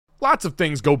Lots of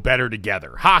things go better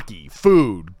together. Hockey,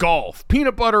 food, golf,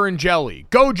 peanut butter and jelly,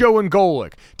 Gojo and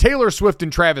Golic, Taylor Swift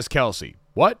and Travis Kelce.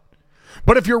 What?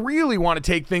 But if you really want to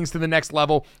take things to the next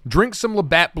level, drink some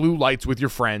Labatt Blue Lights with your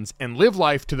friends and live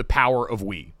life to the power of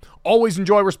we. Always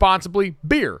enjoy responsibly.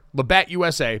 Beer, Labatt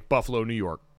USA, Buffalo, New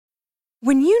York.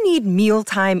 When you need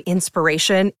mealtime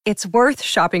inspiration, it's worth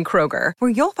shopping Kroger, where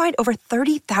you'll find over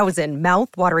 30,000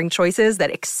 mouth-watering choices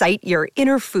that excite your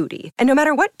inner foodie. And no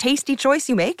matter what tasty choice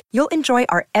you make, you'll enjoy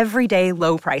our everyday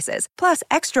low prices, plus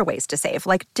extra ways to save,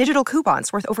 like digital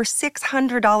coupons worth over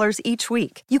 $600 each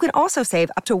week. You can also save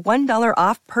up to $1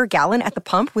 off per gallon at the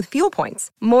pump with fuel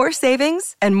points. More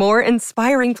savings and more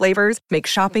inspiring flavors make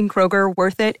shopping Kroger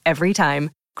worth it every time.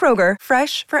 Kroger,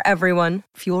 fresh for everyone.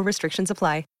 Fuel restrictions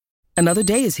apply. Another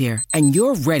day is here, and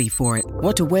you're ready for it.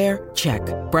 What to wear? Check.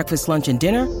 Breakfast, lunch, and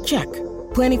dinner? Check.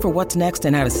 Planning for what's next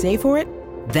and how to save for it?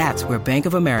 That's where Bank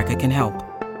of America can help.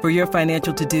 For your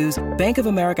financial to-dos, Bank of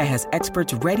America has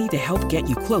experts ready to help get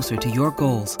you closer to your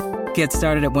goals. Get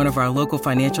started at one of our local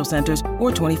financial centers or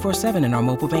 24/7 in our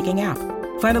mobile banking app.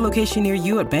 Find a location near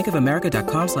you at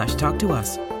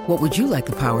bankofamerica.com/talktous. What would you like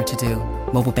the power to do?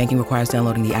 Mobile banking requires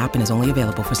downloading the app and is only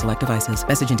available for select devices.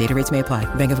 Message and data rates may apply.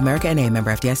 Bank of America N.A.,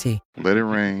 member FDIC. Let it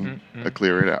rain, I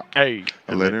clear it out. Hey.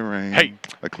 Let it rain, Hey.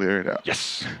 I clear it out.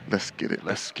 Yes. Let's get it,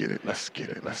 let's get it, let's get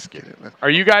it, let's get it.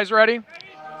 Are you guys ready?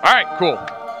 All right, cool.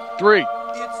 3,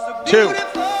 2.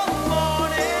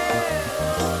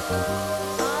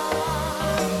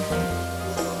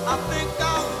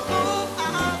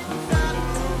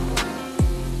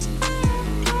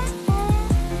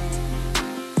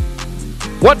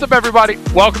 What's up, everybody?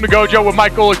 Welcome to Gojo with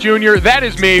Mike Golic Jr. That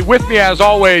is me. With me, as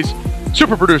always,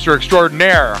 super producer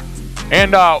extraordinaire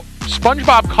and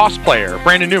SpongeBob cosplayer,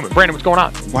 Brandon Newman. Brandon, what's going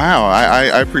on? Wow,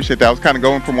 I appreciate that. I was kind of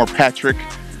going for more Patrick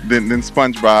than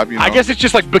SpongeBob. You know? I guess it's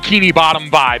just like Bikini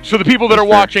Bottom vibe. So the people that are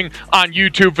watching on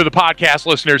YouTube, for the podcast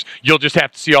listeners, you'll just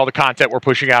have to see all the content we're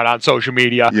pushing out on social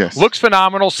media. Yes. Looks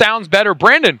phenomenal. Sounds better.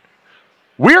 Brandon,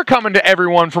 we're coming to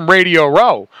everyone from Radio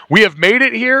Row. We have made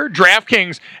it here.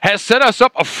 DraftKings has set us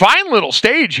up a fine little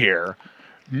stage here.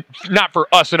 Not for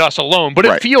us and us alone, but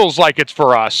it feels like it's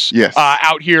for us. Yes.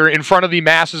 Out here in front of the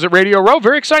masses at Radio Row.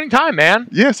 Very exciting time, man.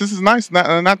 Yes, this is nice.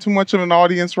 Not too much of an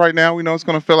audience right now. We know it's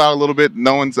going to fill out a little bit.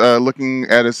 No one's looking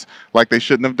at us like they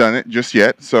shouldn't have done it just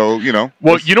yet. So, you know.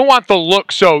 Well, you don't want the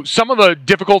look. So some of the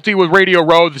difficulty with Radio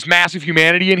Row, this massive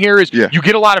humanity in here, is you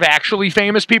get a lot of actually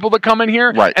famous people that come in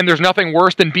here. Right. And there's nothing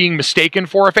worse than being mistaken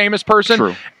for a famous person.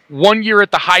 True. One year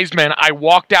at the Heisman, I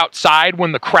walked outside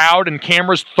when the crowd and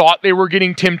cameras thought they were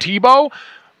getting Tim Tebow.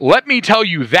 Let me tell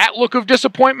you, that look of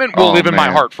disappointment will live in my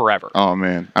heart forever. Oh,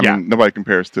 man. I mean, nobody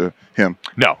compares to him.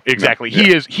 No, exactly. No.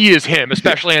 He is him,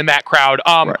 especially in that crowd.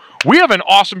 We have an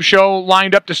awesome show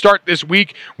lined up to start this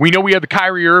week. We know we had the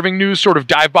Kyrie Irving news sort of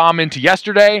dive bomb into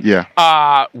yesterday.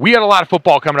 Yeah. We had a lot of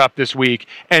football coming up this week.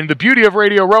 And the beauty of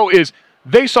Radio Row is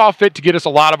they saw fit to get us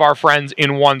a lot of our friends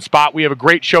in one spot. We have a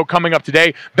great show coming up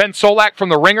today. Ben Solak from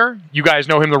The Ringer. You guys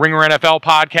know him, The Ringer NFL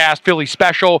podcast, Philly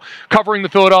Special, covering the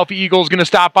Philadelphia Eagles, going to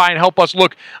stop by and help us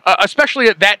look, especially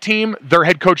at that team, their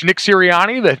head coach, Nick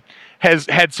Sirianni, that has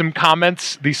had some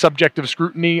comments, the subject of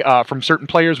scrutiny from certain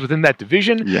players within that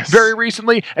division very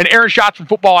recently. And Aaron Schatz from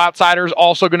Football Outsiders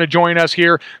also going to join us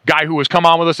here, guy who has come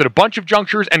on with us at a bunch of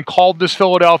junctures and called this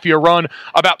Philadelphia run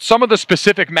about some of the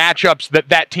specific matchups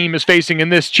that team is facing in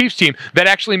this Chiefs team that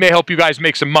actually may help you guys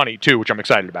make some money too, which I'm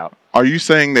excited about. Are you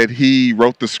saying that he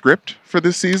wrote the script for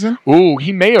this season? Ooh,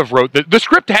 he may have wrote the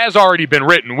script has already been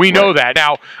written. We know that.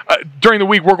 Now, during the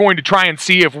week, we're going to try and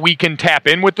see if we can tap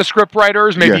in with the script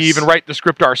writers, maybe even write the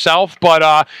script ourselves.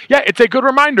 But it's a good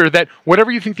reminder that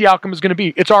whatever you think the outcome is going to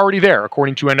be, it's already there,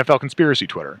 according to NFL Conspiracy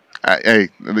Twitter. Hey,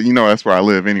 you know that's where I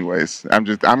live anyways.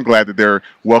 I'm glad that they're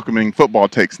welcoming football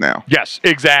takes now. Yes,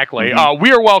 exactly.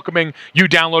 We are welcoming you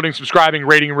downloading, subscribing,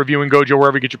 rating, and reviewing Gojo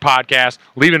wherever you get your podcast,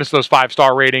 leaving us those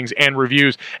 5-star ratings and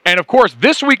reviews. And of course,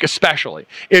 this week especially,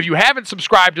 if you haven't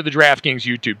subscribed to the DraftKings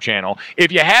YouTube channel,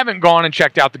 if you haven't gone and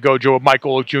checked out the Gojo of Mike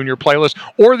Golic Jr. playlist,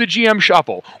 or the GM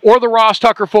Shuffle, or the Ross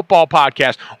Tucker Football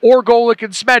Podcast, or Golic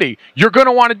and Smetty, you're going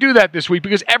to want to do that this week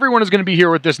because everyone is going to be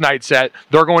here with this night set.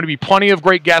 There are going to be plenty of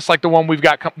great guests like the ones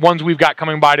we've got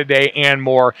coming by today and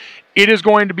more. It is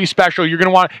going to be special. You're going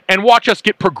to want and watch us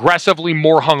get progressively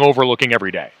more hungover looking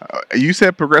every day. You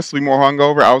said progressively more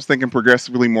hungover. I was thinking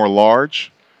progressively more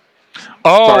large.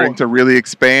 Starting to really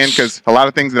expand because a lot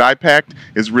of things that I packed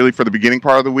is really for the beginning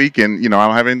part of the week, and I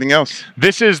don't have anything else.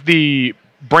 This is the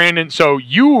Brandon. So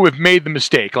you have made the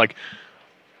mistake. Like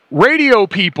radio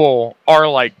people are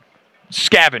like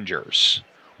scavengers.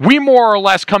 we more or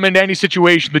less come into any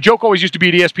situation. The joke always used to be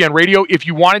at ESPN Radio, if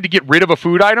you wanted to get rid of a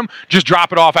food item, just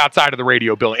drop it off outside of the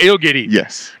radio building. It'll get eaten.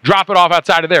 Yes. Drop it off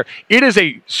outside of there. It is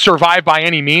a survive by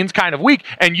any means kind of week.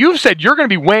 And you've said you're going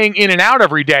to be weighing in and out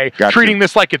every day, treating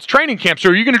this like it's training camp. So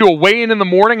are you going to do a weigh-in the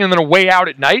morning and then a weigh out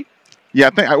at night?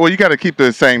 Yeah, you got to keep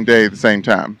the same day at the same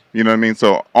time. You know what I mean?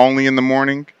 So only in the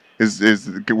morning is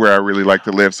where I really like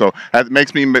to live. So that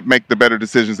makes me make the better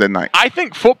decisions at night. I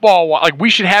think football, like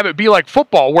we should have it be like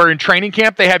football, where in training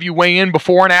camp they have you weigh in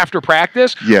before and after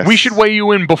practice. Yes. We should weigh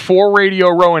you in before Radio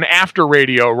Row and after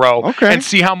Radio Row, okay, and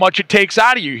see how much it takes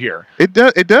out of you here. It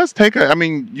does take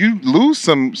you lose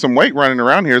some weight running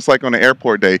around here. It's like on an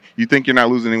airport day. You think you're not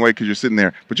losing any weight because you're sitting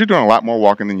there, but you're doing a lot more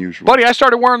walking than usual. Buddy, I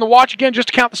started wearing the watch again just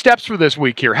to count the steps for this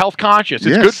week here. Health conscious.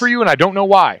 It's good for you, and I don't know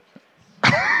why.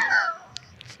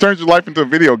 Turns your life into a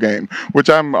video game, which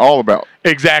I'm all about.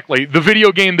 Exactly. The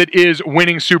video game that is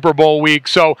winning Super Bowl week.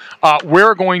 So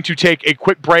we're going to take a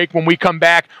quick break. When we come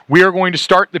back, we are going to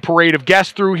start the parade of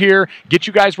guests through here. Get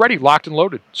you guys ready, locked and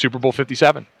loaded. Super Bowl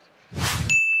 57.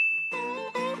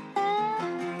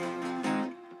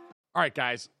 All right,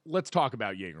 guys, let's talk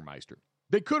about Jägermeister.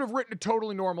 They could have written a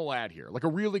totally normal ad here, like a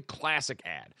really classic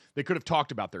ad. They could have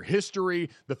talked about their history,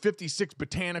 the 56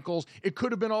 botanicals. It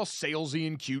could have been all salesy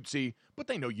and cutesy, but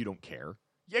they know you don't care.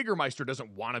 Jägermeister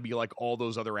doesn't want to be like all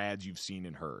those other ads you've seen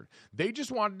and heard. They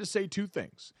just wanted to say two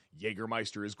things.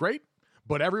 Jägermeister is great,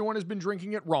 but everyone has been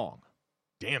drinking it wrong.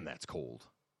 Damn, that's cold.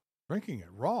 Drinking it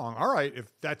wrong? All right,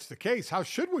 if that's the case, how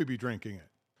should we be drinking it?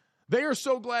 They are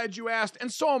so glad you asked, and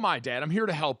so am I, Dad. I'm here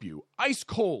to help you. Ice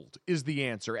cold is the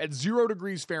answer, at 0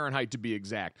 degrees Fahrenheit to be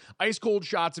exact. Ice cold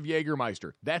shots of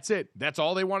Jägermeister. That's it. That's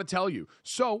all they want to tell you.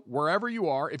 So, wherever you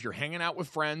are, if you're hanging out with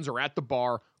friends or at the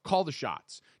bar, call the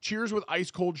shots. Cheers with ice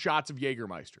cold shots of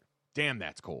Jägermeister. Damn,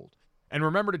 that's cold. And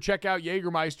remember to check out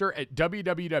Jägermeister at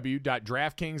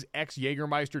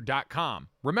www.draftkingsxjagermeister.com.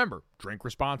 Remember, drink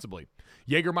responsibly.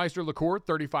 Jägermeister liqueur,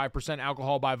 35%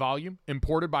 alcohol by volume,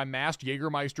 imported by Mast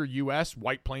Jägermeister U.S.,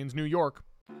 White Plains, New York.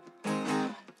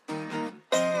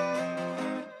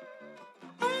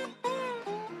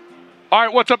 All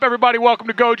right, what's up, everybody? Welcome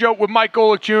to Gojo with Mike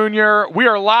Golick Jr. We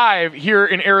are live here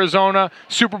in Arizona,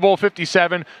 Super Bowl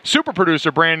 57. Super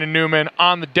producer Brandon Newman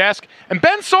on the desk, and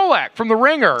Ben Solak from The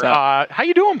Ringer. How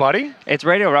you doing, buddy? It's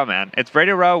Radio Row, man. It's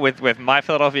Radio Row with my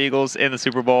Philadelphia Eagles in the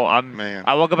Super Bowl.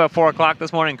 I woke up at 4 o'clock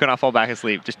this morning and could not fall back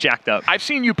asleep, just jacked up. I've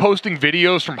seen you posting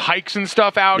videos from hikes and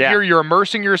stuff out here. You're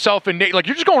immersing yourself in you're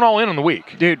just going all in on the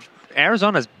week. Dude,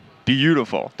 Arizona's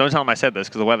beautiful. Don't tell them I said this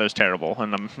because the weather's terrible,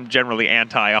 and I'm generally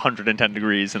anti 110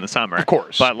 degrees in the summer. Of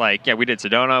course. But we did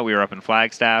Sedona. We were up in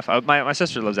Flagstaff. My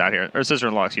sister lives out here, or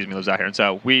sister-in-law, lives out here, and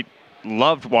so we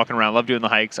loved walking around, loved doing the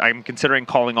hikes. I'm considering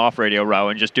calling off Radio Row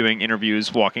and just doing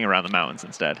interviews walking around the mountains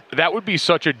instead. That would be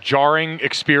such a jarring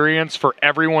experience for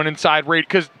everyone inside radio,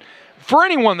 because for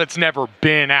anyone that's never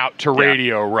been out to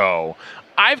Radio Row,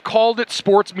 I've called it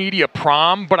sports media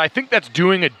prom, but I think that's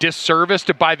doing a disservice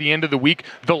to, by the end of the week,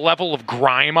 the level of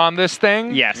grime on this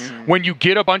thing. Yes. When you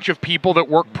get a bunch of people that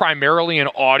work primarily in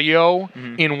audio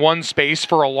in one space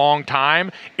for a long time,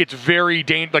 it's very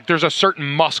dangerous. There's a certain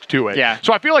musk to it. Yeah.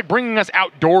 So I feel like bringing us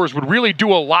outdoors would really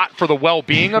do a lot for the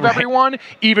well-being of everyone,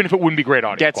 even if it wouldn't be great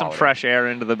audio Get quality. some fresh air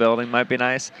into the building might be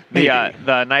nice.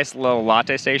 The nice little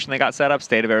latte station they got set up,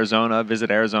 State of Arizona, Visit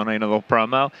Arizona, the little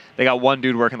promo. They got one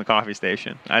dude working the coffee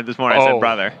station. This morning I said,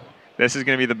 brother, this is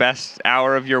going to be the best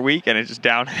hour of your week, and it's just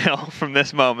downhill from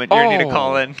this moment. You're going to need to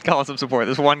call in some support.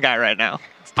 There's one guy right now.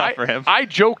 It's tough for him. I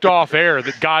joked off air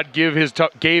that God gave his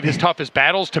toughest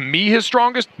battles to me his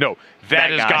strongest. No,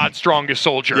 that is guy. God's strongest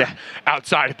soldier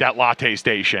outside at that latte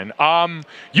station.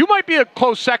 You might be a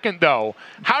close second, though.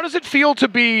 How does it feel to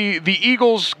be the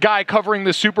Eagles guy covering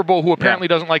the Super Bowl who apparently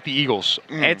doesn't like the Eagles?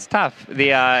 It's tough.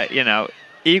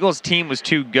 Eagles team was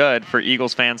too good for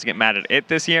Eagles fans to get mad at it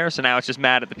this year, so now it's just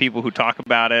mad at the people who talk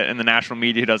about it and the national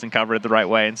media who doesn't cover it the right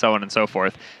way and so on and so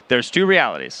forth. There's two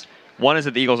realities. One is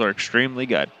that the Eagles are extremely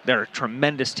good. They're a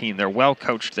tremendous team. They're well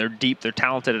coached. They're deep. They're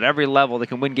talented at every level. They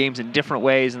can win games in different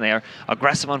ways, and they are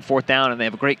aggressive on fourth down, and they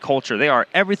have a great culture. They are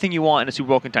everything you want in a Super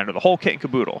Bowl contender, the whole kit and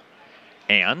caboodle.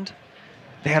 And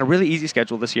they had a really easy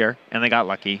schedule this year, and they got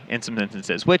lucky in some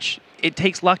instances, which it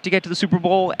takes luck to get to the Super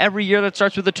Bowl. Every year that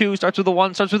starts with a 2, starts with a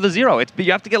 1, starts with a 0.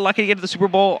 You have to get lucky to get to the Super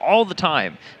Bowl all the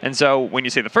time. And so when you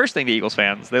say the first thing to Eagles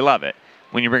fans, they love it.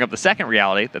 When you bring up the second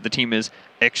reality, that the team is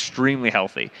extremely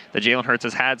healthy, that Jalen Hurts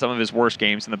has had some of his worst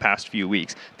games in the past few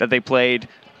weeks, that they played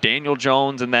Daniel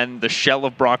Jones and then the shell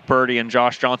of Brock Purdy and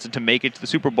Josh Johnson to make it to the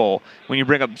Super Bowl. When you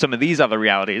bring up some of these other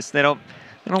realities, they don't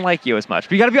I don't like you as much.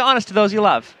 But you got to be honest to those you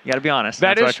love. You got to be honest.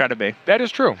 That's what I try to be. That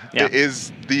is true. Yeah.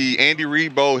 Is the Andy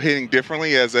Reid Bowl hitting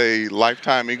differently as a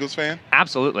lifetime Eagles fan?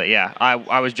 Absolutely, yeah.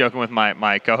 I was joking with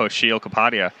my co-host Sheil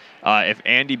Kapadia. If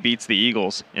Andy beats the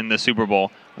Eagles in the Super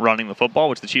Bowl running the football,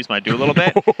 which the Chiefs might do a little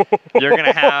bit, you're going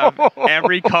to have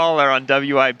every caller on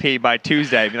WIP by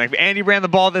Tuesday be like, if Andy ran the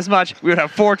ball this much, we would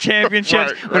have 4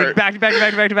 championships. Right. Back to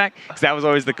back. Because that was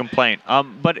always the complaint.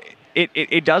 But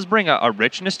it does bring a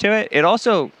richness to it. It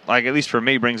also, like at least for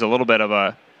me, brings a little bit of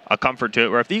a comfort to it,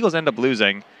 where if the Eagles end up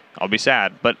losing, I'll be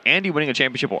sad. But Andy winning a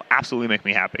championship will absolutely make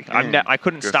me happy. I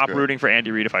couldn't stop rooting for Andy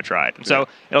Reid if I tried. And so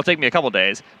it'll take me a couple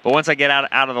days. But once I get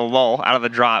out of the lull, out of the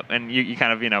drop, and you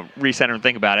kind of recenter and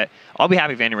think about it, I'll be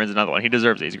happy if Andy wins another one. He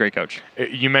deserves it. He's a great coach.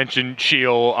 You mentioned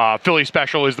Sheil. Philly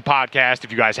Special is the podcast.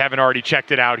 If you guys haven't already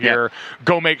checked it out here,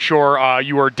 go make sure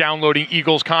you are downloading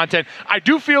Eagles content. I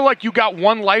do feel like you got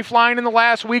one lifeline in the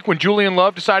last week when Julian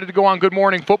Love decided to go on Good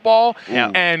Morning Football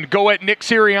and go at Nick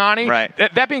Sirianni. Right.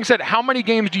 That being said, how many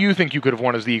games do you think you could have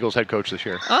won as the Eagles head coach this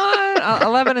year?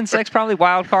 11-6, probably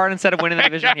wild card instead of winning the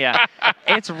division. Yeah.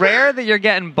 It's rare that you're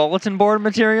getting bulletin board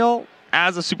material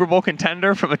as a Super Bowl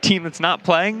contender from a team that's not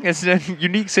playing. It's a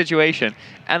unique situation.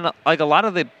 And like a lot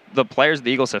of the players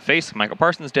the Eagles have faced, Michael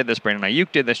Parsons did this, Brandon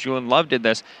Ayuk did this, Julian Love did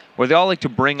this, where they all like to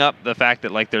bring up the fact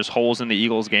that like there's holes in the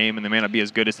Eagles game and they may not be as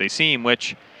good as they seem,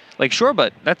 which like, sure,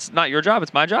 but that's not your job.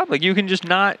 It's my job. Like, you can just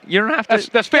not, you don't have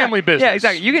to. That's family business. Yeah,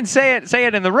 exactly. You can say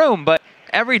it in the room, but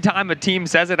every time a team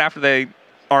says it after they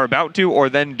are about to or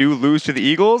then do lose to the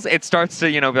Eagles, it starts to,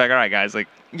 be like, all right, guys, like,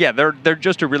 yeah, they're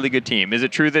just a really good team. Is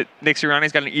it true that Nick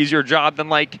Sirianni's got an easier job than,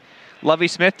 like, Lovie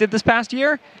Smith did this past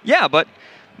year? Yeah, but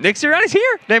Nick Sirianni's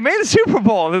here. They made the Super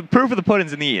Bowl. The proof of the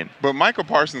pudding's in the eating. But Michael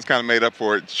Parsons kind of made up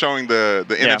for it, showing the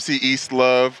NFC East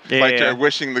love,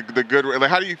 wishing the good. Like,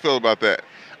 how do you feel about that?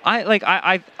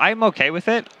 I'm okay with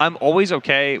it. I'm always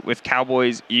okay with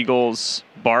Cowboys, Eagles,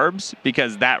 Barbs,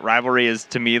 because that rivalry is,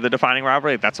 to me, the defining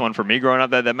rivalry. That's the one for me growing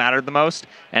up that mattered the most.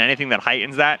 And anything that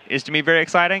heightens that is, to me, very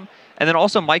exciting. And then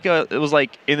also Micah, it was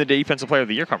like in the Defensive Player of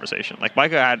the Year conversation. Like,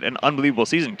 Micah had an unbelievable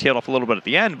season, tailed off a little bit at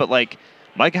the end, but like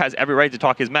Micah has every right to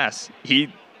talk his mess.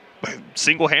 He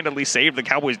single-handedly saved the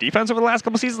Cowboys defense over the last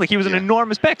couple seasons. Like, he was an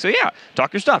enormous pick. So yeah,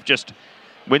 talk your stuff. Just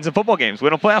win some football games,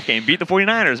 win a playoff game, beat the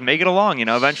 49ers, make it along.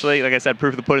 Eventually, like I said,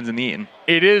 proof of the pudding's in the eating.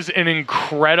 It is an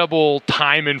incredible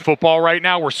time in football right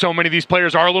now where so many of these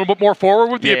players are a little bit more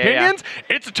forward with the opinions.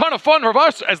 Yeah. It's a ton of fun for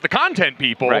us as the content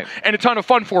people and a ton of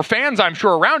fun for fans, I'm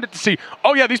sure, around it to see,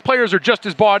 oh, yeah, these players are just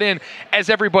as bought in as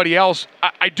everybody else.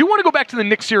 I do want to go back to the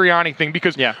Nick Sirianni thing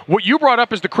because what you brought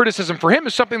up as the criticism for him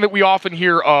is something that we often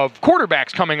hear of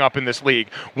quarterbacks coming up in this league.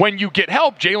 When you get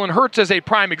help, Jalen Hurts as a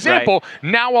prime example,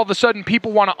 now all of a sudden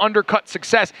people want to undercut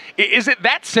success. Is it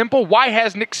that simple? Why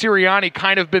has Nick Sirianni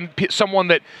kind of been someone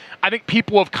that I think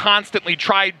people have constantly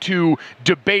tried to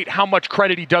debate how much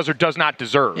credit he does or does not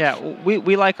deserve? Yeah,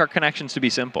 we like our connections to be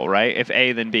simple, right? If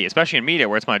A, then B, especially in media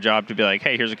where it's my job to be like,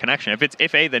 hey, here's a connection. If it's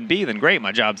if A, then B, then great,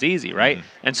 my job's easy, right? Mm-hmm.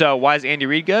 And so why is Andy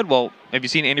Reid good? Well, have you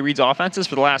seen Andy Reid's offenses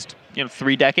for the last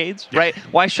 3 decades, right?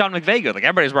 Why is Sean McVay good? Like,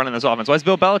 everybody's running this offense. Why is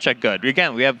Bill Belichick good?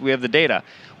 Again, we have the data.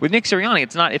 With Nick Sirianni,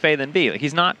 it's not if A, then B. Like,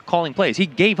 he's not calling plays. He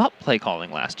gave up play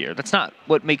calling last year. That's not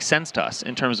what makes sense to us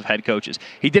in terms of head coaches.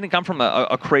 He didn't come from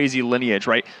a crazy lineage,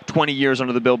 right? 20 years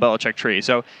under the Bill Belichick tree.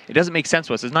 So it doesn't make sense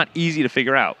to us. It's not easy to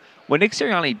figure out. What Nick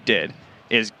Sirianni did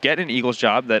is get an Eagles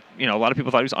job that, a lot of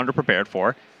people thought he was underprepared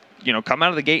for. Come out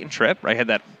of the gate and trip, right? Had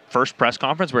that first press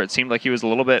conference where it seemed like he was a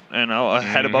little bit,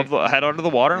 head under the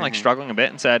water and like struggling a bit,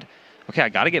 and said, okay, I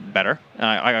got to get better.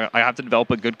 I have to develop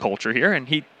a good culture here. And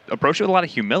he approached it with a lot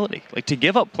of humility. Like, to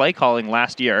give up play calling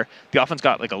last year, the offense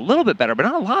got like a little bit better, but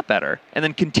not a lot better. And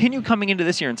then continue coming into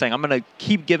this year and saying, I'm going to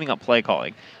keep giving up play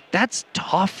calling. That's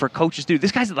tough for coaches to do.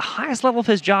 This guy's at the highest level of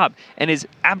his job and is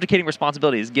abdicating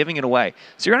responsibility, is giving it away.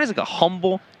 Sirianni's like a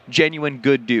humble, genuine,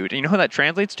 good dude. And you know who that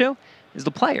translates to? Is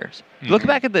the players. Look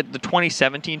back at the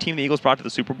 2017 team the Eagles brought to the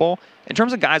Super Bowl. In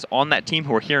terms of guys on that team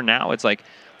who are here now, it's like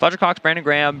Fletcher Cox, Brandon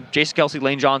Graham, Jason Kelce,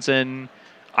 Lane Johnson,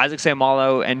 Isaac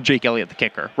Seumalo, and Jake Elliott, the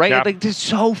kicker, right? Yep. Like, there's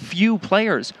so few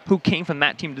players who came from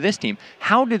that team to this team.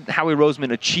 How did Howie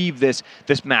Roseman achieve this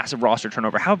massive roster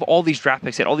turnover? How have all these draft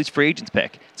picks hit, all these free agents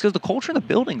pick? It's because the culture in the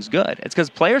building's good. It's because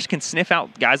players can sniff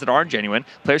out guys that aren't genuine.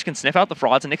 Players can sniff out the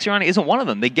frauds, and Nick Sirianni isn't one of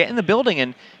them. They get in the building,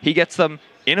 and he gets them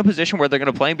in a position where they're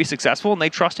going to play and be successful, and they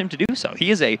trust him to do so. He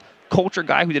is a culture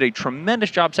guy who did a tremendous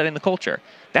job setting the culture.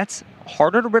 That's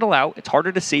harder to riddle out. It's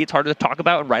harder to see. It's harder to talk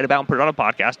about and write about and put it on a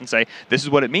podcast and say, this is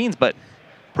what it means. But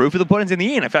proof of the pudding's in the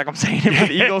eating. I feel like I'm saying it for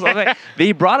the Eagles all day.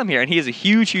 They brought him here, and he is a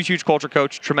huge, huge, huge culture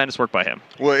coach. Tremendous work by him.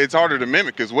 Well, it's harder to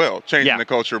mimic as well, changing the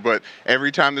culture. But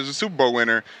every time there's a Super Bowl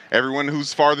winner, everyone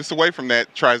who's farthest away from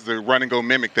that tries to run and go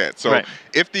mimic that. So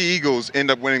if the Eagles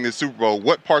end up winning the Super Bowl,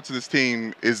 what parts of this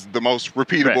team is the most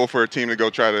repeatable for a team to go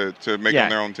try to make on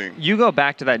their own team? You go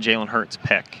back to that Jalen Hurts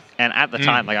pick, and at the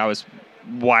time, I was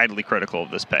widely critical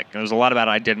of this pick. There was a lot about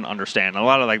it I didn't understand. A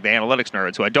lot of the analytics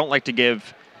nerds who I don't like to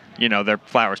give their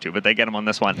flowers to, but they get them on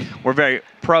this one. We're very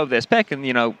pro this pick, and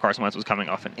Carson Wentz was coming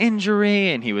off an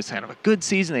injury, and he was kind of a good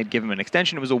season. They'd give him an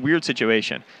extension. It was a weird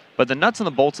situation. But the nuts and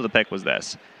the bolts of the pick was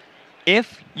this: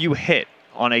 if you hit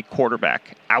on a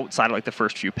quarterback outside of the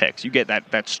first few picks, you get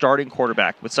that starting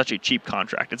quarterback with such a cheap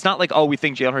contract. It's not like, we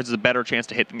think Jalen Hurts has a better chance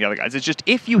to hit than the other guys. It's just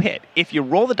if you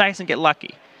roll the dice and get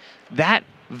lucky, that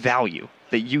value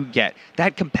that you get,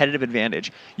 that competitive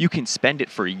advantage, you can spend it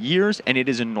for years, and it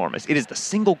is enormous. It is the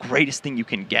single greatest thing you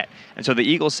can get. And so the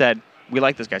Eagles said, we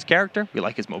like this guy's character, we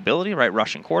like his mobility, right,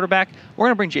 rushing quarterback. We're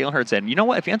going to bring Jalen Hurts in. You know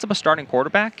what? If he ends up a starting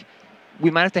quarterback,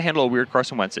 we might have to handle a weird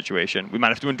Carson Wentz situation. We might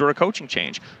have to endure a coaching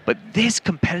change. But this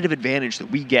competitive advantage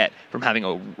that we get from having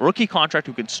a rookie contract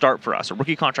who can start for us, a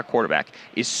rookie contract quarterback,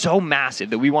 is so massive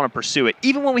that we want to pursue it,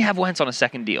 even when we have Wentz on a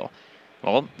second deal.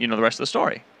 Well, the rest of the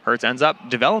story. Hurts ends up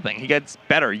developing. He gets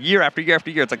better year after year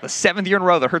after year. It's like the 7th year in a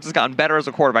row that Hurts has gotten better as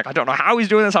a quarterback. I don't know how he's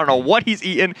doing this. I don't know what he's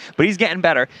eating, but he's getting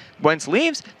better. Wentz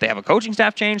leaves. They have a coaching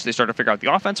staff change. They start to figure out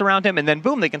the offense around him, and then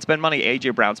boom, they can spend money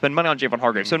A.J. Brown, spend money on Javon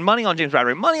Hargrave, spend money on James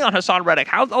Bradbury, money on Hassan Reddick.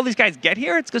 How all these guys get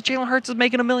here? It's because Jalen Hurts is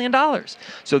making $1 million.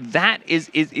 So that is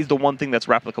the one thing that's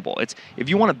replicable. It's if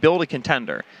you want to build a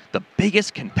contender, the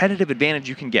biggest competitive advantage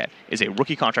you can get is a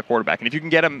rookie contract quarterback, and if you can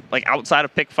get him outside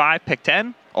of pick 5, pick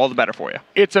 10. All the better for you.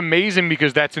 It's amazing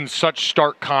because that's in such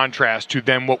stark contrast to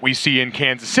then what we see in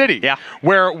Kansas City,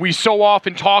 where we so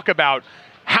often talk about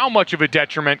how much of a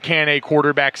detriment can a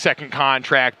quarterback's second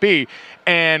contract be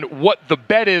and what the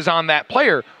bet is on that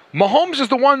player. Mahomes is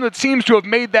the one that seems to have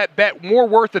made that bet more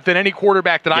worth it than any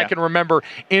quarterback that I can remember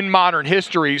in modern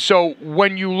history. So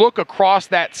when you look across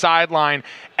that sideline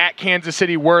at Kansas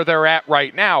City where they're at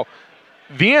right now,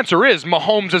 the answer is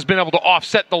Mahomes has been able to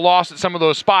offset the loss at some of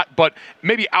those spots, but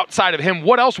maybe outside of him,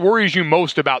 what else worries you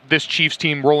most about this Chiefs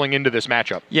team rolling into this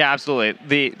matchup? Yeah,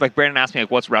 absolutely. Brandon asked me,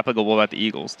 what's replicable about the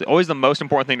Eagles? Always the most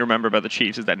important thing to remember about the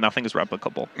Chiefs is that nothing is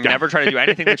replicable. Never try to do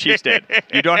anything the Chiefs did.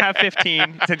 You don't have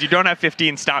 15. Since you don't have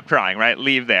 15, stop trying, right?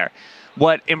 Leave there.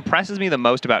 What impresses me the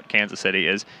most about Kansas City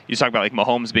is you talk about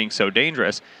Mahomes being so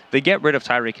dangerous. They get rid of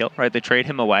Tyreek Hill, right? They trade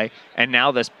him away, and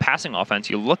now this passing offense,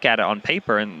 you look at it on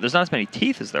paper, and there's not as many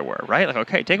teeth as there were, right?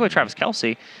 Okay, take away Travis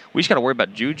Kelce. We just got to worry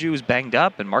about Juju, who's banged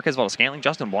up, and Marquez Valdes-Scantling,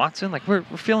 Justin Watson. We're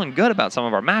feeling good about some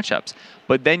of our matchups.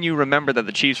 But then you remember that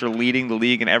the Chiefs are leading the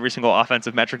league in every single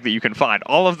offensive metric that you can find.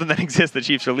 All of them that exist, the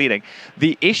Chiefs are leading.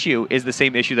 The issue is the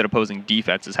same issue that opposing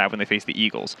defenses have when they face the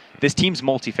Eagles. This team's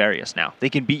multifarious now. They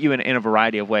can beat you in a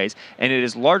variety of ways, and it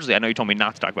is largely, I know you told me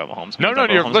not to talk about Mahomes. No,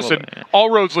 listen,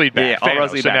 all roads lead back. All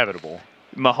roads lead back. Inevitable.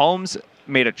 Mahomes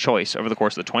made a choice over the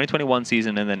course of the 2021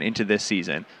 season and then into this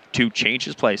season to change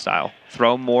his play style,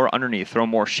 throw more underneath, throw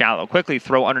more shallow, quickly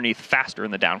throw underneath faster in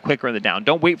the down, quicker in the down.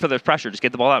 Don't wait for the pressure. Just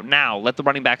get the ball out now. Let the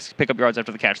running backs pick up yards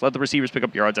after the catch. Let the receivers pick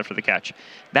up yards after the catch.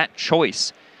 That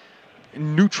choice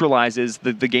neutralizes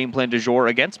the game plan du jour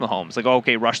against Mahomes.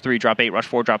 Okay, rush 3, drop 8, rush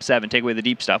 4, drop 7, take away the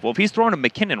deep stuff. Well, if he's throwing to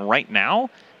McKinnon right now,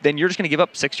 then you're just going to give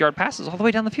up 6-yard passes all the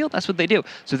way down the field. That's what they do.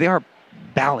 So they are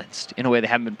balanced in a way they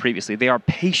haven't been previously. They are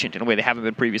patient in a way they haven't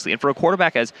been previously. And for a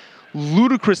quarterback as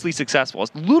ludicrously successful,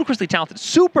 as ludicrously talented,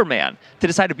 Superman, to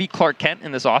decide to beat Clark Kent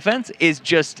in this offense is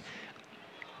just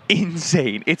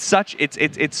insane. It's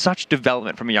such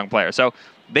development from a young player. So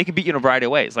they can beat you in a variety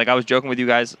of ways. I was joking with you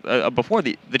guys before,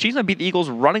 the Chiefs might beat the Eagles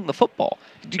running the football.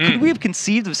 Could we have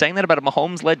conceived of saying that about a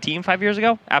Mahomes-led team 5 years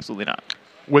ago? Absolutely not.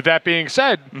 With that being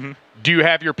said, do you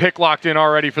have your pick locked in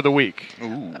already for the week?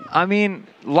 Ooh. I mean,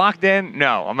 locked in?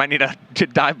 No. I might need to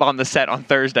dive bomb the set on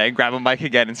Thursday and grab a mic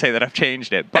again and say that I've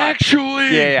changed it. But,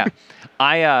 actually! Yeah.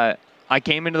 I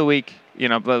came into the week,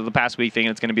 the past week thinking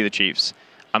it's going to be the Chiefs.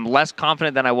 I'm less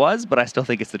confident than I was, but I still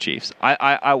think it's the Chiefs.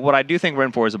 What I do think we're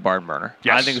in for is a barn burner.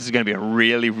 Yes. I think this is going to be a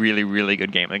really, really, really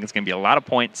good game. I think it's going to be a lot of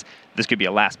points. This could be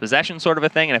a last possession sort of a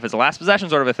thing, and if it's a last possession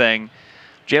sort of a thing,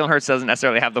 Jalen Hurts doesn't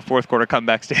necessarily have the fourth quarter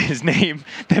comebacks to his name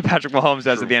that Patrick Mahomes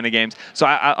does at the end of games. So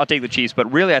I'll take the Chiefs, but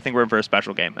really I think we're in for a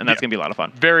special game, and that's going to be a lot of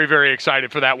fun. Very, very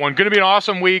excited for that one. Going to be an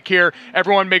awesome week here.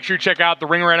 Everyone make sure you check out the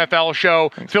Ringer NFL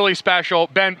show, Philly special.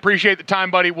 Ben, appreciate the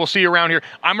time, buddy. We'll see you around here.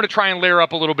 I'm going to try and layer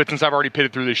up a little bit since I've already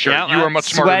pitted through this shirt. Yeah, you are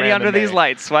much smarter sweaty man under than these me.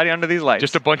 lights. Sweaty under these lights.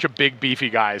 Just a bunch of big, beefy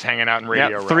guys hanging out in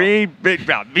Radio Row. 3 big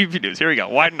beefy dudes. Here we go.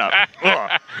 Widen up.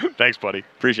 Thanks, buddy.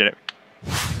 Appreciate it.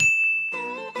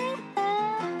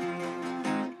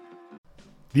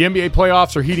 The NBA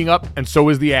playoffs are heating up, and so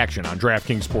is the action on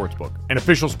DraftKings Sportsbook, an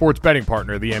official sports betting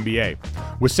partner of the NBA.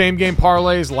 With same-game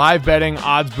parlays, live betting,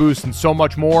 odds boosts, and so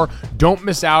much more, don't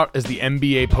miss out as the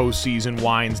NBA postseason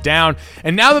winds down.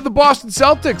 And now that the Boston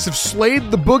Celtics have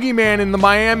slayed the boogeyman in the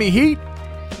Miami Heat,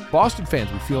 Boston fans,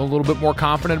 we feel a little bit more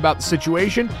confident about the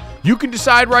situation. You can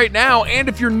decide right now, and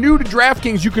if you're new to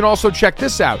DraftKings, you can also check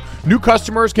this out. New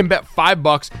customers can bet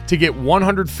 $5 to get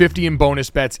 $150 in bonus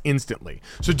bets instantly.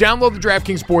 So download the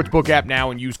DraftKings Sportsbook app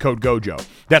now and use code GOJO.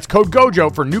 That's code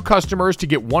GOJO for new customers to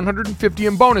get $150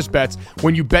 in bonus bets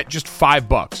when you bet just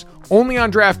 $5. Only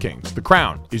on DraftKings. The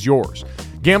crown is yours.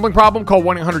 Gambling problem? Call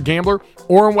 1-800-GAMBLER.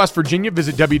 Or in West Virginia,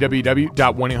 visit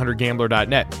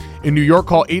www.1800gambler.net. In New York,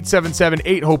 call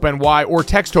 877-8-HOPE-NY or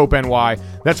text HOPE-NY.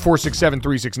 That's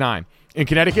 467-369. In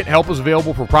Connecticut, help is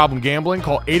available for problem gambling.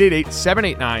 Call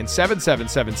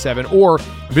 888-789-7777 or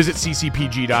visit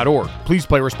ccpg.org. Please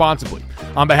play responsibly.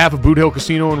 On behalf of Boot Hill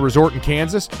Casino and Resort in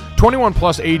Kansas, 21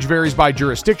 plus age varies by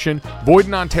jurisdiction. Void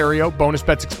in Ontario. Bonus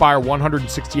bets expire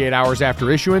 168 hours after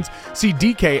issuance. See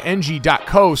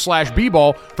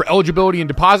dkng.co/bball for eligibility and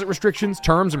deposit restrictions,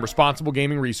 terms, and responsible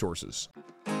gaming resources.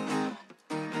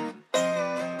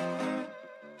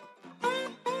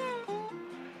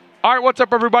 All right, what's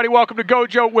up, everybody? Welcome to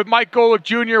Gojo with Mike Golick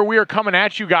Jr. We are coming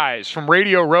at you guys from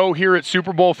Radio Row here at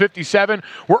Super Bowl 57.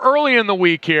 We're early in the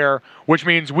week here, which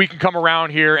means we can come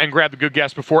around here and grab the good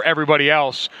guests before everybody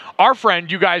else. Our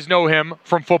friend, you guys know him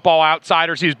from Football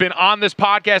Outsiders. He's been on this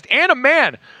podcast, and a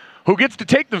man who gets to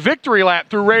take the victory lap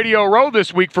through Radio Row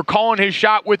this week for calling his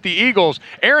shot with the Eagles.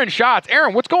 Aaron Schatz.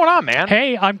 Aaron, what's going on, man?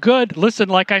 Hey, I'm good. Listen,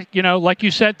 like you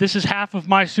said, this is half of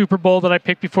my Super Bowl that I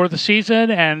picked before the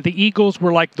season, and the Eagles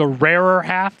were like the rarer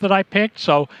half that I picked,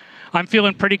 so I'm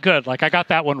feeling pretty good. Like, I got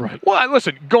that one right. Well,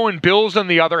 listen, going Bills on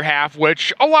the other half,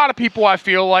 which a lot of people I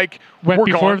feel like were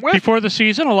going with. Before the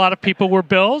season, a lot of people were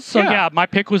Bills. So, yeah, my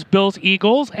pick was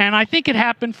Bills-Eagles, and I think it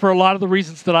happened for a lot of the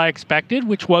reasons that I expected,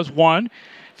 which was, one,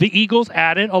 the Eagles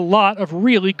added a lot of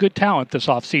really good talent this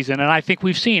offseason, and I think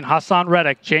we've seen Hassan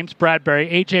Reddick, James Bradbury,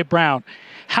 A.J. Brown,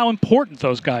 how important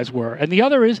those guys were. And the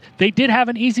other is they did have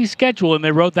an easy schedule, and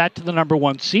they rode that to the number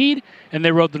 1 seed, and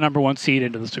they rode the number 1 seed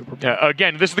into the Super Bowl. Yeah,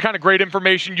 again, this is the kind of great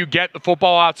information you get, the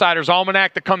Football Outsiders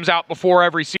Almanac that comes out before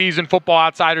every season,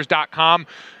 footballoutsiders.com.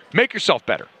 Make yourself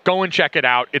better. Go and check it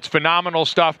out. It's phenomenal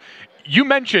stuff. You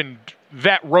mentioned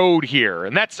that road here,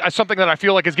 and that's something that I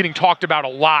feel like is getting talked about a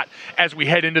lot as we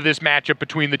head into this matchup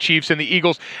between the Chiefs and the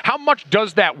Eagles. How much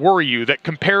does that worry you that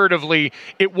comparatively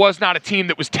it was not a team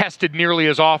that was tested nearly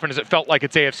as often as it felt like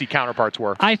its AFC counterparts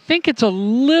were? I think it's a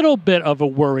little bit of a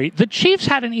worry. The Chiefs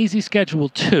had an easy schedule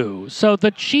too. So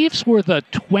the Chiefs were the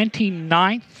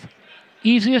 29th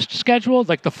easiest schedule,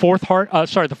 like the fourth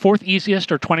easiest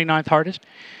or 29th hardest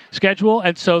schedule.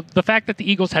 And so the fact that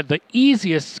the Eagles had the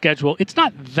easiest schedule, it's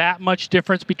not that much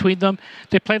difference between them.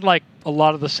 They played like a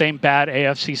lot of the same bad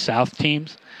AFC South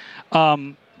teams.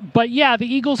 But yeah, the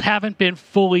Eagles haven't been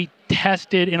fully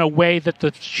tested in a way that the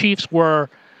Chiefs were,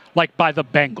 like by the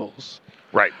Bengals.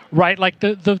 Right. Like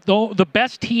the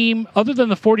best team, other than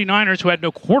the 49ers who had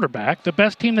no quarterback, the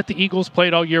best team that the Eagles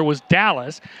played all year was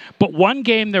Dallas. But one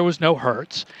game there was no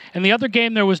Hurts, and the other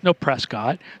game there was no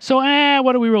Prescott. So,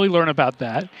 what do we really learn about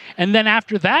that? And then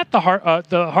after that, the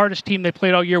hardest team they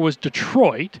played all year was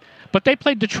Detroit. But they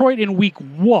played Detroit in week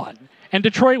 1. And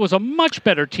Detroit was a much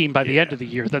better team by the end of the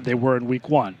year than they were in week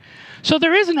 1. So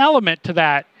there is an element to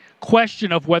that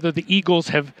question of whether the Eagles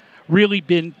have really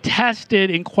been tested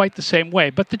in quite the same way.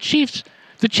 But the Chiefs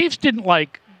didn't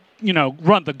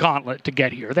run the gauntlet to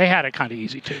get here. They had it kind of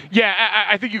easy too. Yeah,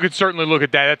 I think you could certainly look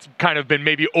at that. That's kind of been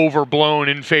maybe overblown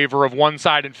in favor of one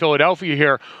side in Philadelphia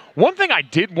here. One thing I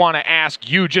did want to ask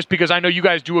you, just because I know you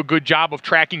guys do a good job of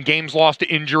tracking games lost to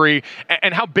injury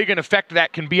and how big an effect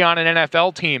that can be on an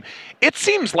NFL team, it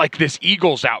seems like this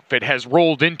Eagles outfit has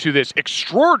rolled into this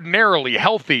extraordinarily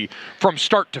healthy from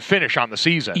start to finish on the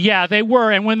season. Yeah, they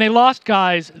were. And when they lost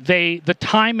guys, the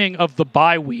timing of the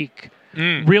bye week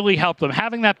really helped them.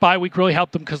 Having that bye week really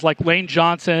helped them because, like, Lane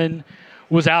Johnson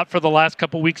was out for the last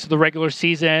couple weeks of the regular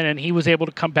season, and he was able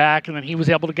to come back, and then he was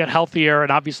able to get healthier. And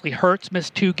obviously Hurts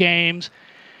missed 2 games.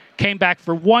 came back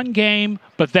for one game,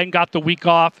 but then got the week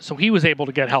off, so he was able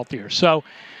to get healthier. So,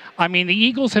 I mean, the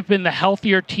Eagles have been the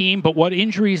healthier team, but what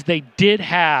injuries they did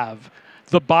have,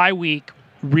 the bye week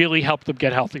really helped them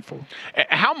get healthy for.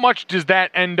 How much does that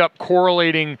end up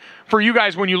correlating for you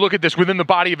guys when you look at this within the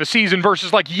body of a season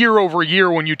versus like year over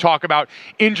year when you talk about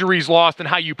injuries lost and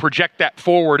how you project that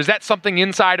forward? Is that something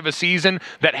inside of a season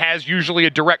that has usually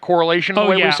a direct correlation the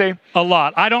way we say? A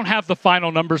lot. I don't have the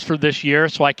final numbers for this year,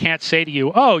 so I can't say to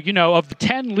you, of the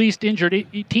 10 least injured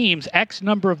teams, X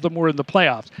number of them were in the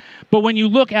playoffs. But when you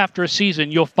look after a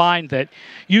season, you'll find that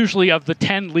usually of the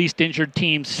 10 least injured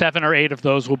teams, 7 or 8 of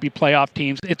those will be playoff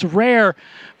teams. It's rare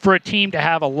for a team to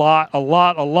have a lot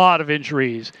of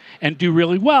injuries and do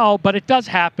really well, but it does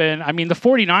happen. I mean, the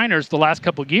 49ers the last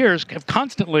couple of years have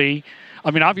constantly,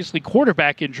 obviously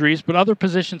quarterback injuries, but other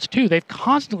positions too. They've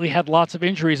constantly had lots of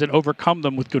injuries and overcome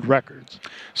them with good records.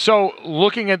 So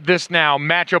looking at this now,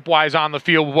 matchup-wise on the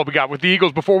field, what we got with the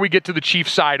Eagles, before we get to the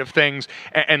Chiefs side of things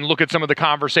and look at some of the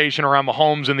conversation around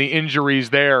Mahomes and the injuries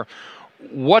there,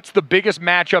 what's the biggest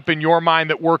matchup in your mind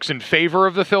that works in favor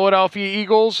of the Philadelphia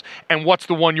Eagles, and what's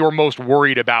the one you're most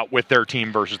worried about with their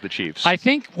team versus the Chiefs? I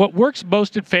think what works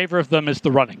most in favor of them is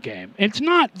the running game.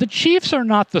 The Chiefs are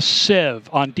not the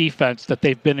sieve on defense that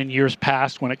they've been in years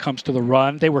past when it comes to the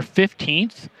run. They were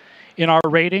 15th in our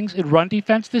ratings in run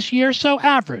defense this year, so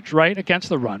average, right, against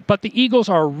the run. But the Eagles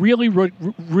are a really,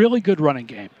 really good running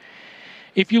game.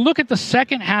 If you look at the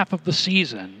second half of the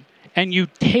season, and you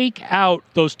take out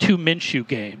those 2 Minshew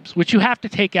games, which you have to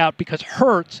take out because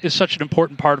Hurts is such an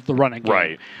important part of the running game.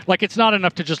 Right. Like, it's not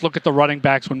enough to just look at the running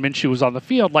backs when Minshew was on the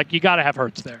field. Like, you got to have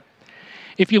Hurts there.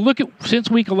 If you look at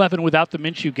since Week 11 without the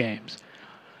Minshew games,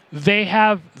 they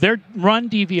have their run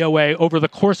DVOA over the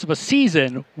course of a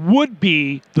season would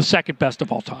be the second best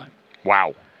of all time.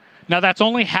 Wow. Now, that's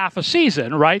only half a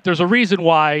season, right? There's a reason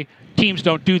why teams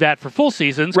don't do that for full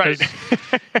seasons, because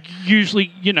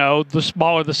usually, the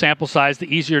smaller the sample size,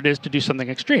 the easier it is to do something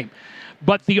extreme.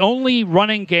 But the only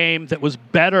running game that was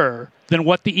better than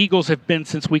what the Eagles have been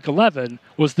since Week 11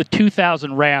 was the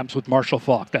 2000 Rams with Marshall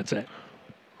Faulk. That's it.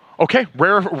 Okay,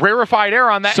 rarefied air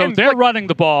on that. So they're running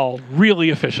the ball really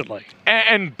efficiently.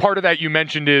 And part of that you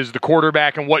mentioned is the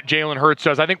quarterback and what Jalen Hurts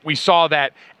does. I think we saw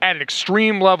that at an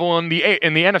extreme level in the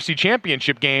NFC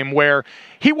Championship game where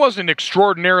he wasn't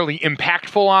extraordinarily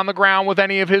impactful on the ground with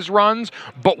any of his runs,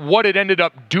 but what it ended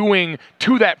up doing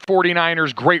to that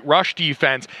 49ers great rush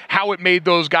defense, how it made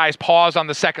those guys pause on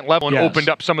the second level and opened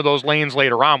up some of those lanes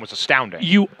later on was astounding.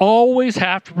 You always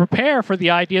have to prepare for the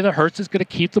idea that Hurts is going to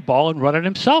keep the ball and run it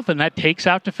himself, and that takes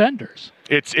out defenders.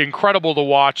 It's incredible to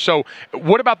watch. So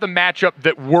what about the matchup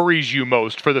that worries you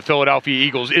most for the Philadelphia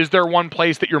Eagles? Is there one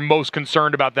place that you're most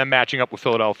concerned about them matching up with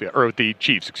Philadelphia, or with the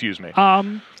Chiefs, excuse me?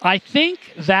 I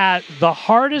think that the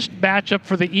hardest matchup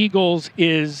for the Eagles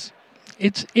is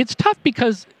it's tough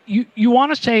because you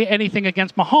want to say anything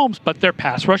against Mahomes, but their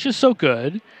pass rush is so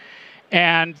good,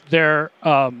 and their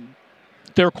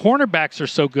cornerbacks are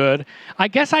so good. I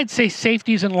guess I'd say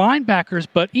safeties and linebackers,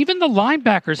 but even the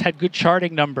linebackers had good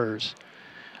charting numbers.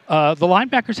 The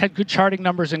linebackers had good charting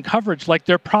numbers in coverage. Like,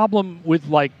 their problem with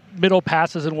middle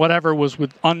passes and whatever was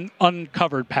with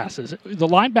uncovered passes. The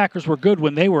linebackers were good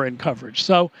when they were in coverage.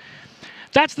 So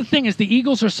that's the thing, is the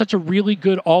Eagles are such a really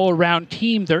good all-around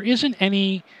team. There isn't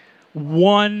any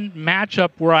one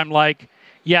matchup where I'm like,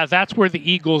 yeah, that's where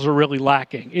the Eagles are really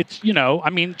lacking. It's,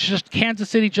 just Kansas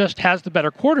City just has the better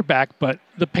quarterback, but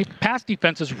the pass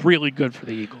defense is really good for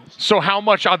the Eagles. So how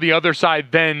much on the other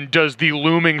side then does the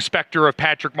looming specter of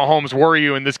Patrick Mahomes worry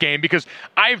you in this game? Because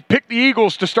I've picked the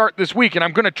Eagles to start this week, and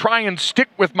I'm going to try and stick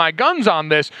with my guns on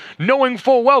this, knowing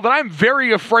full well that I'm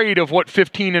very afraid of what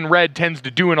 15 in red tends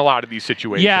to do in a lot of these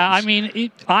situations. Yeah,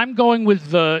 I'm going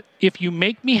with if you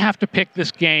make me have to pick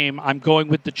this game, I'm going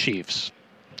with the Chiefs.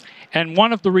 And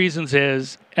one of the reasons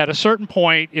is, at a certain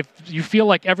point, if you feel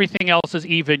like everything else is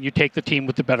even, you take the team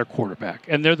with the better quarterback.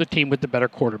 And they're the team with the better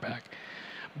quarterback.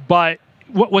 But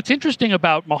what's interesting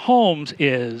about Mahomes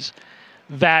is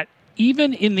that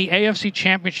even in the AFC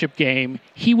Championship game,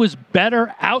 he was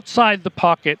better outside the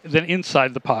pocket than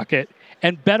inside the pocket,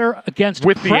 and better against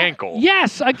with the ankle.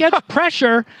 Yes, against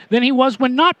pressure than he was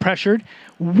when not pressured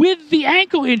with the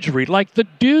ankle injury. Like, the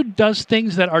dude does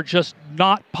things that are just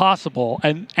not possible,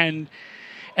 and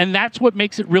that's what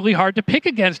makes it really hard to pick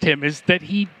against him, is that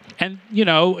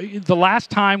the last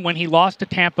time when he lost to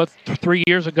Tampa 2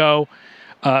 years ago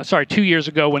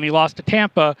when he lost to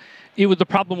Tampa, the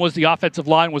problem was the offensive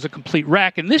line was a complete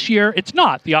wreck, and this year it's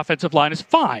not. The offensive line is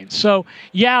fine. So,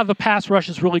 yeah, the pass rush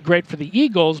is really great for the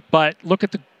Eagles, but look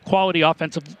at the quality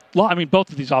offensive line. I mean, both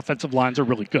of these offensive lines are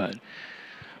really good.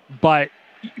 But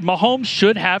Mahomes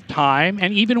should have time,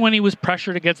 and even when he was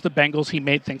pressured against the Bengals, he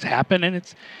made things happen.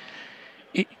 And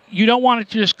you don't want it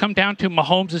to just come down to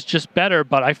Mahomes is just better,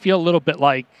 but I feel a little bit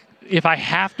like if I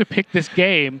have to pick this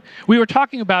game, we were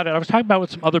talking about it. I was talking about it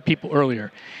with some other people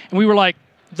earlier, and we were like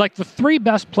the three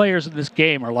best players in this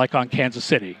game are like on Kansas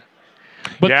City,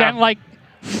 but then like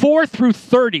 4 through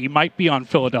 30 might be on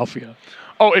Philadelphia.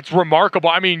 Oh, it's remarkable.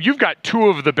 I mean, you've got two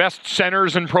of the best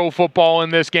centers in pro football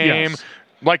in this game. Yes.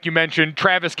 Like you mentioned,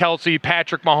 Travis Kelce,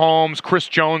 Patrick Mahomes, Chris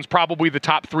Jones, probably the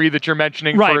top three that you're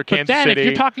mentioning for Kansas City. But then City. if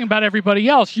you're talking about everybody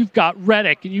else, you've got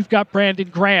Reddick, and you've got Brandon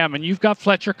Graham, and you've got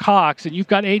Fletcher Cox, and you've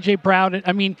got A.J. Brown.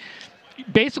 I mean,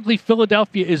 basically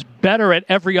Philadelphia is better at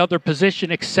every other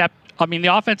position except, the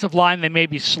offensive line, they may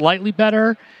be slightly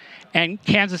better, and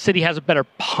Kansas City has a better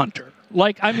punter.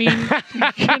 You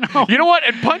know what?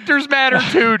 And punters matter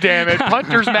too, damn it.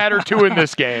 Punters matter too in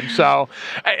this game. So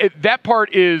that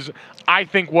part is, I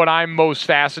think, what I'm most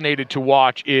fascinated to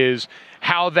watch is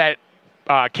how that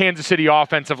Kansas City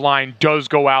offensive line does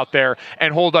go out there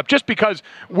and hold up. Just because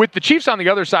with the Chiefs on the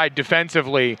other side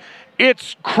defensively,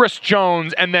 it's Chris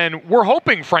Jones, and then we're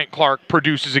hoping Frank Clark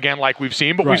produces again like we've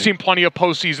seen, but we've seen plenty of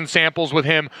postseason samples with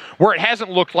him where it hasn't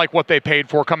looked like what they paid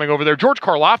for coming over there. George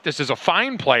Karlaftis is a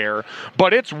fine player,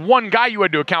 but it's one guy you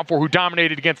had to account for who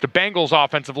dominated against the Bengals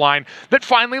offensive line that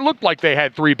finally looked like they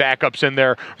had three backups in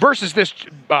there versus this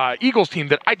Eagles team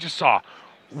that I just saw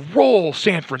roll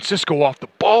San Francisco off the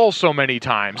ball so many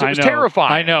times. It was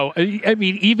terrifying. I know. I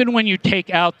mean, even when you take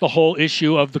out the whole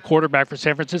issue of the quarterback for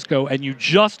San Francisco and you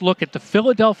just look at the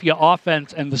Philadelphia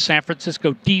offense and the San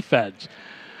Francisco defense,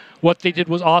 what they did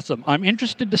was awesome. I'm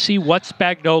interested to see what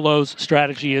Spagnuolo's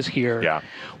strategy is here. Yeah.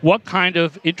 What kind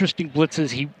of interesting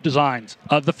blitzes he designs.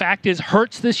 The fact is,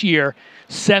 Hurts this year,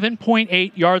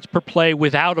 7.8 yards per play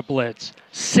without a blitz,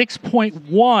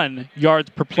 6.1 yards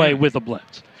per play with a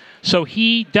blitz. So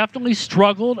he definitely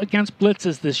struggled against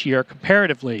blitzes this year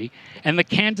comparatively, and the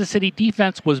Kansas City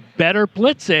defense was better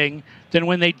blitzing than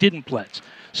when they didn't blitz.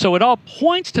 So it all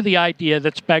points to the idea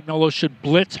that Spagnuolo should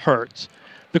blitz Hurts.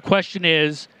 The question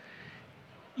is,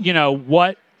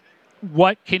 what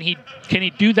can he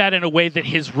do that in a way that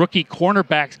his rookie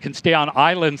cornerbacks can stay on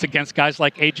islands against guys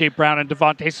like A.J. Brown and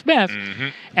Devontae Smith? Mm-hmm.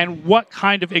 And what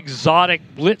kind of exotic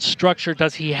blitz structure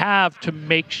does he have to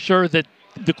make sure that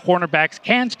the cornerbacks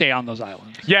can stay on those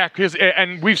islands? Yeah,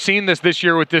 and we've seen this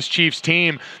year with this Chiefs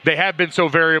team. They have been so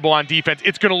variable on defense.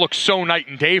 It's going to look so night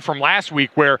and day from last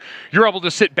week where you're able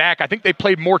to sit back. I think they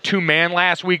played more two-man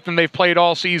last week than they've played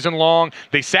all season long.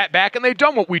 They sat back, and they've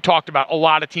done what we talked about a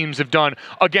lot of teams have done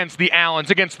against the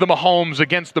Allens, against the Mahomes,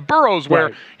 against the Burrows,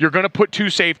 where you're going to put two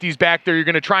safeties back there. You're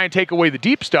going to try and take away the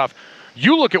deep stuff.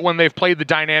 You look at when they've played the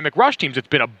dynamic rush teams, it's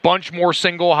been a bunch more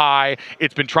single high.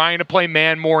 It's been trying to play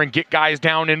man more and get guys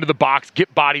down into the box,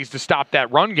 get bodies to stop that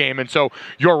run game. And so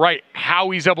you're right, how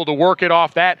he's able to work it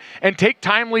off that and take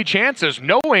timely chances,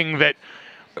 knowing that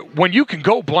when you can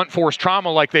go blunt force trauma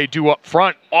like they do up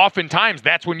front, oftentimes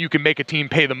that's when you can make a team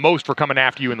pay the most for coming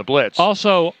after you in the blitz.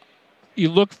 Also, you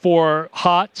look for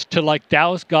hots to like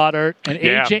Dallas Goedert and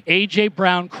A.J.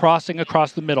 Brown crossing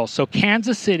across the middle. So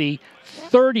Kansas City,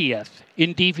 30th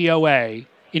in DVOA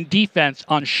in defense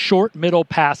on short middle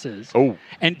passes. Oh.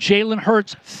 And Jalen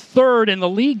Hurts, 3rd in the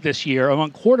league this year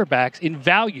among quarterbacks in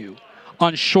value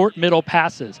on short middle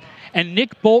passes. And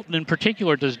Nick Bolton in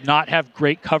particular does not have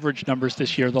great coverage numbers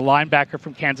this year, the linebacker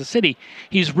from Kansas City.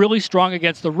 He's really strong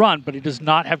against the run, but he does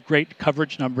not have great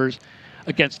coverage numbers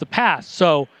against the pass.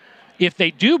 So if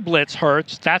they do blitz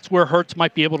Hurts, that's where Hurts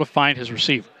might be able to find his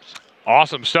receivers.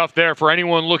 Awesome stuff there for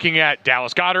anyone looking at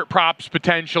Dallas Goedert props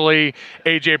potentially,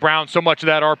 A.J. Brown, so much of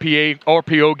that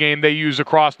RPO game they use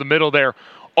across the middle there.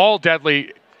 All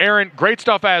deadly. Aaron, great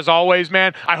stuff as always,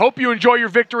 man. I hope you enjoy your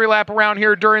victory lap around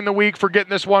here during the week for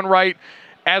getting this one right.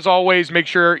 As always, make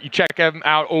sure you check them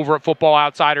out over at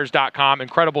footballoutsiders.com.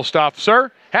 Incredible stuff.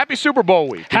 Sir, happy Super Bowl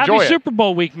week. Enjoy Happy Super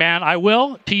Bowl week, man. I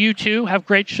will. To you too. Have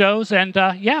great shows. And,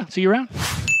 see you around.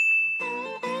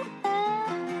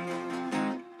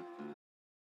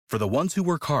 For the ones who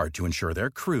work hard to ensure their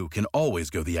crew can always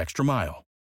go the extra mile,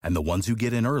 and the ones who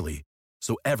get in early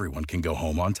so everyone can go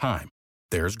home on time,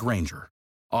 there's Grainger,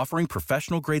 offering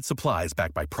professional-grade supplies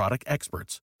backed by product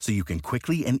experts so you can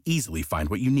quickly and easily find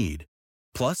what you need.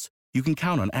 Plus, you can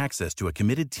count on access to a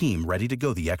committed team ready to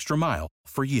go the extra mile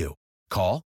for you.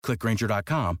 Call, click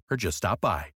Grainger.com, or just stop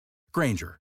by.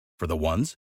 Grainger, for the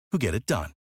ones who get it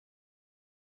done.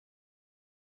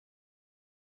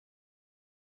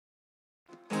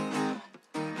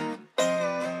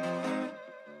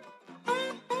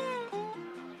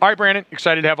 All right, Brandon,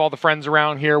 excited to have all the friends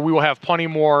around here. We will have plenty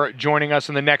more joining us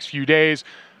in the next few days.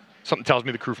 Something tells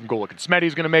me the crew from Golic and Smetty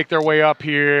is going to make their way up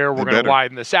here. We're going to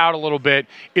widen this out a little bit.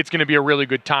 It's going to be a really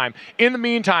good time. In the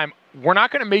meantime, we're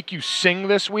not going to make you sing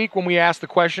this week when we ask the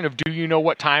question of, do you know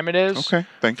what time it is? Okay,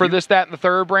 thank for you. This, That, and the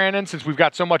Third, Brandon, since we've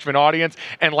got so much of an audience.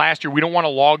 And last year, we don't want to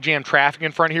log jam traffic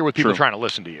in front here with people trying to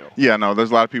listen to you. Yeah, no,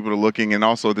 there's a lot of people that are looking, and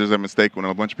also there's a mistake when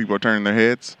a bunch of people are turning their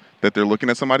heads that they're looking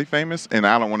at somebody famous, and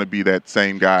I don't want to be that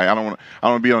same guy. I don't want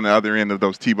to be on the other end of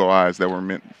those Tebow eyes that were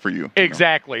meant for you.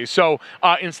 Exactly. So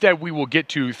instead, we will get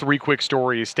to 3 quick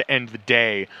stories to end the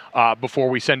day before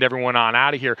we send everyone on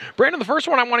out of here. Brandon, the first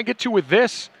one I want to get to with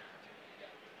this,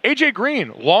 A.J.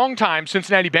 Green, longtime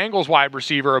Cincinnati Bengals wide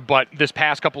receiver, but this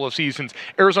past couple of seasons,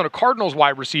 Arizona Cardinals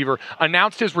wide receiver,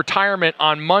 announced his retirement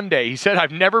on Monday. He said,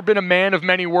 "I've never been a man of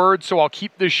many words, so I'll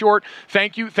keep this short.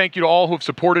 Thank you. Thank you to all who have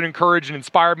supported, encouraged, and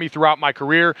inspired me throughout my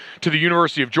career, to the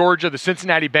University of Georgia, the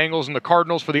Cincinnati Bengals, and the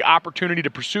Cardinals for the opportunity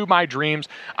to pursue my dreams.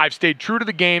 I've stayed true to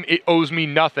the game. It owes me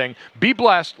nothing. Be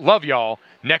blessed. Love y'all.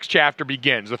 Next chapter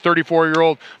begins." The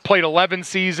 34-year-old played 11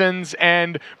 seasons,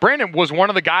 and Brandon was one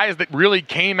of the guys that really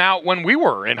came out when we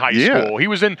were in high school. He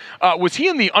was in was he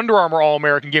in the Under Armour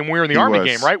All-American game when we were in the Army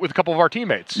game, right, with a couple of our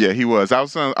teammates? Yeah, he was.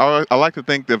 I like to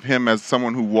think of him as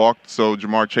someone who walked so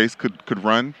Jamar Chase could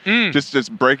run.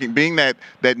 Just breaking, being that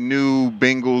new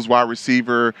Bengals wide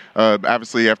receiver.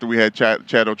 Obviously, after we had Chad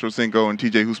Ochocinco and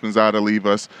TJ Husmanzada leave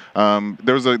us,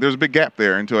 there was a big gap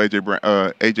there until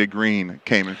AJ Green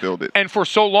came and filled it. And for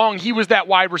so long, he was that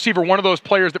wide receiver, one of those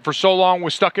players that for so long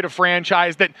was stuck at a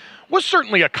franchise that was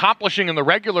certainly accomplishing in the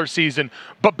regular season,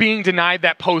 but being denied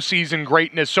that postseason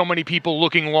greatness. So many people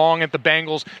looking long at the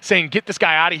Bengals, saying, get this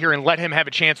guy out of here and let him have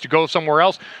a chance to go somewhere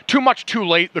else. Too much too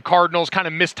late. The Cardinals kind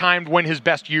of mistimed when his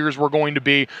best years were going to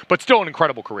be, but still an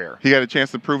incredible career. He had a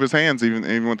chance to prove his hands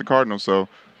even with the Cardinals, so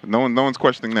no one's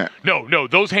questioning that. No,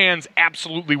 those hands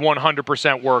absolutely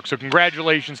 100% work. So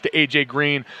congratulations to A.J.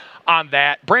 Green on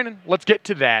that. Brandon, let's get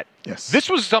to that. Yes. This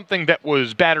was something that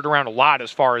was battered around a lot as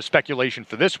far as speculation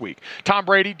for this week. Tom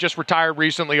Brady just retired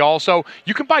recently also.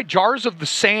 You can buy jars of the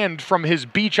sand from his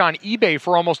beach on eBay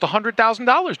for almost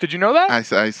 $100,000. Did you know that?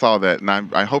 I saw that, and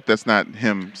I hope that's not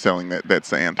him selling that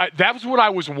sand. That was what I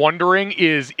was wondering,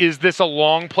 is this a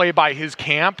long play by his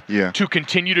camp to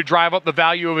continue to drive up the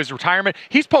value of his retirement?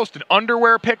 He's posted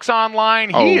underwear pics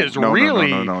online. He is really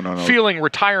feeling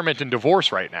retirement and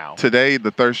divorce right now. Today,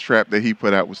 the thirst trap that he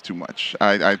put out was too much.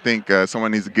 I think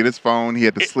someone needs to get his phone. He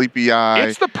had the sleepy eye.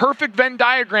 It's the perfect Venn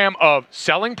diagram of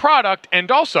selling product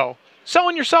and also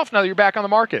selling yourself now that you're back on the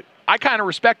market. I kind of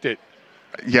respect it.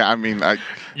 Yeah, I mean,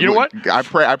 you know what?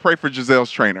 I pray for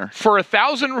Giselle's trainer. For a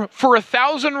thousand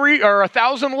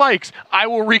likes, I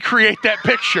will recreate that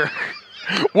picture.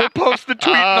 We'll post the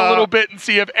tweet in a little bit and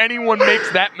see if anyone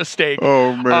makes that mistake.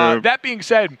 Oh man. That being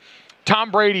said,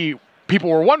 Tom Brady, people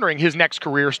were wondering his next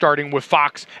career, starting with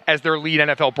Fox as their lead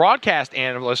NFL broadcast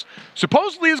analyst,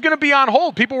 supposedly is going to be on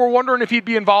hold. People were wondering if he'd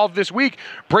be involved this week.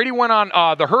 Brady went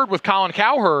on The Herd with Colin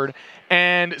Cowherd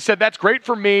and said, that's great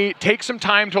for me. Take some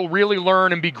time to really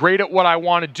learn and be great at what I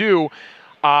want to do.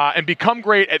 And become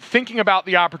great at thinking about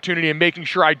the opportunity and making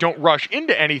sure I don't rush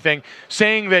into anything,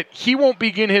 saying that he won't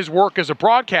begin his work as a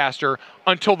broadcaster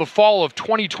until the fall of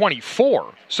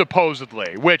 2024,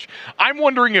 supposedly, which I'm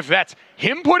wondering if that's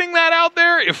him putting that out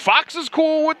there, if Fox is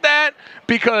cool with that,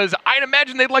 because I'd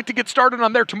imagine they'd like to get started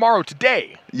on their tomorrow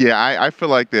today. Yeah, I feel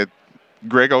like that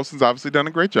Greg Olson's obviously done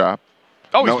a great job.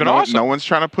 Oh, he's been awesome. No one's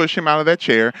trying to push him out of that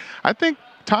chair. I think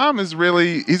Tom is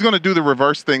he's going to do the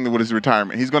reverse thing with his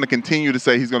retirement. He's going to continue to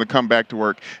say he's going to come back to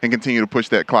work and continue to push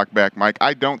that clock back, Mike.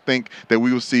 I don't think that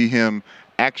we will see him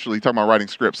actually, talking about writing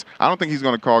scripts, I don't think he's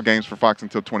going to call games for Fox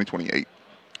until 2028.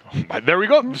 There we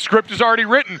go. The script is already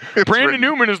written. Brandon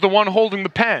Newman is the one holding the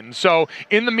pen. So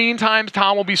in the meantime,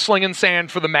 Tom will be slinging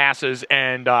sand for the masses,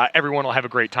 and everyone will have a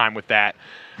great time with that.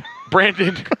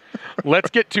 Brandon, let's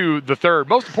get to the third.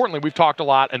 Most importantly, we've talked a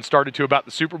lot and started to about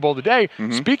the Super Bowl today.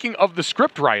 Mm-hmm. Speaking of the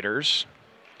script writers,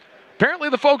 apparently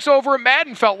the folks over at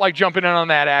Madden felt like jumping in on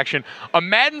that action. A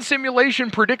Madden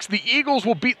simulation predicts the Eagles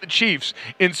will beat the Chiefs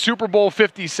in Super Bowl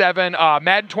 57.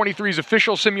 Madden 23's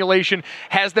official simulation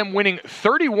has them winning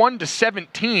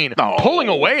 31-17, pulling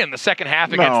away in the second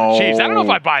half against the Chiefs. I don't know if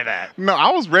I buy that. No,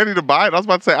 I was ready to buy it. I was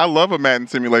about to say, I love a Madden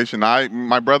simulation.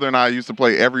 My brother and I used to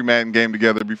play every Madden game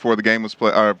together before the game was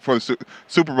played, for the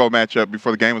Super Bowl matchup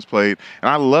before the game was played, and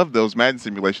I love those Madden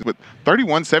simulations. But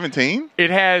 31-17?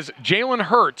 It has Jalen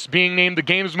Hurts being named the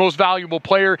game's most valuable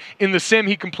player. In the sim,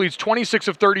 he completes 26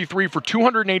 of 33 for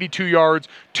 282 yards,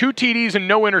 2 TDs, and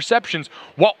no interceptions,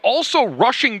 while also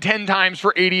rushing 10 times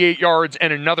for 88 yards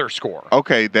and another score.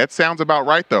 Okay, that sounds about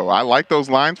right, though. I like those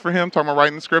lines for him, talking about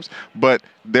writing the scripts, but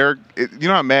you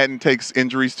know how Madden takes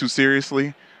injuries too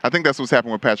seriously? I think that's what's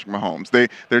happened with Patrick Mahomes.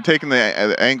 They're taking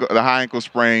the high ankle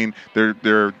sprain. They're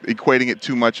equating it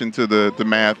too much into the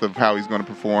math of how he's going to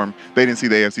perform. They didn't see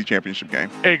the AFC Championship game.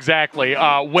 Exactly.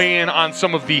 Weigh in on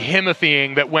some of the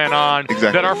himothying that went on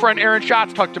that our friend Aaron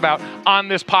Schatz talked about on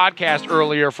this podcast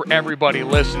earlier for everybody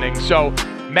listening. So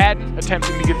Madden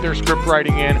attempting to get their script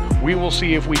writing in. We will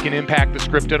see if we can impact the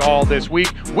script at all this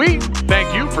week. We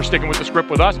thank you for sticking with the script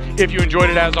with us. If you enjoyed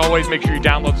it, as always, make sure you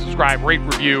download, subscribe, rate,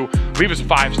 review, leave us a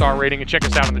 5-star rating, and check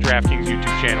us out on the DraftKings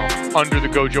YouTube channel under the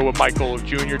Gojo with Michael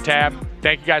Jr. tab.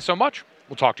 Thank you guys so much.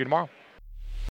 We'll talk to you tomorrow.